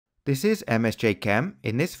This is MSJ Chem.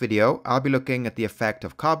 In this video, I'll be looking at the effect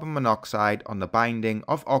of carbon monoxide on the binding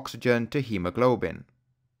of oxygen to hemoglobin.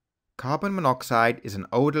 Carbon monoxide is an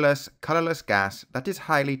odorless, colourless gas that is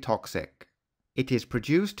highly toxic. It is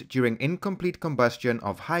produced during incomplete combustion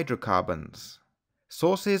of hydrocarbons.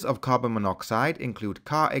 Sources of carbon monoxide include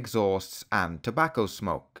car exhausts and tobacco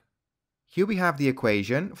smoke. Here we have the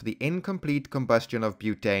equation for the incomplete combustion of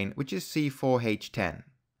butane, which is C4H10.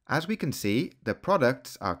 As we can see, the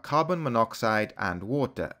products are carbon monoxide and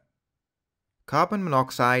water. Carbon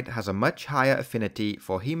monoxide has a much higher affinity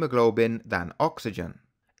for hemoglobin than oxygen.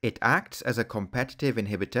 It acts as a competitive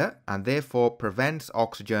inhibitor and therefore prevents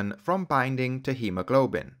oxygen from binding to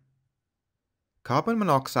hemoglobin. Carbon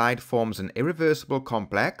monoxide forms an irreversible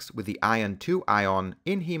complex with the iron 2 ion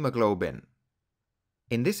in hemoglobin.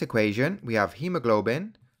 In this equation, we have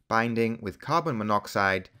hemoglobin binding with carbon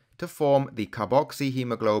monoxide to form the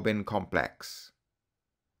carboxyhemoglobin complex.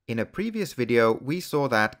 In a previous video, we saw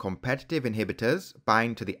that competitive inhibitors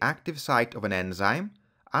bind to the active site of an enzyme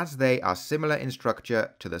as they are similar in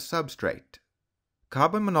structure to the substrate.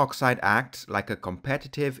 Carbon monoxide acts like a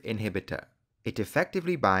competitive inhibitor. It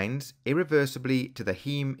effectively binds irreversibly to the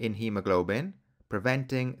heme in hemoglobin,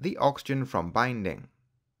 preventing the oxygen from binding.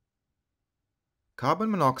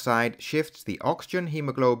 Carbon monoxide shifts the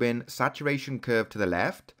oxygen-hemoglobin saturation curve to the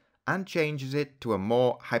left and changes it to a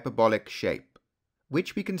more hyperbolic shape,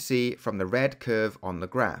 which we can see from the red curve on the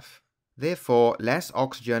graph. Therefore, less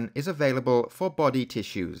oxygen is available for body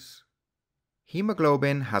tissues.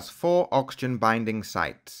 Hemoglobin has 4 oxygen binding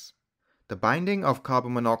sites. The binding of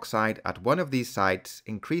carbon monoxide at one of these sites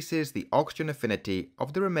increases the oxygen affinity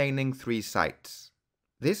of the remaining 3 sites.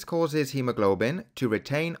 This causes hemoglobin to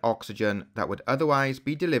retain oxygen that would otherwise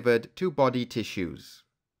be delivered to body tissues.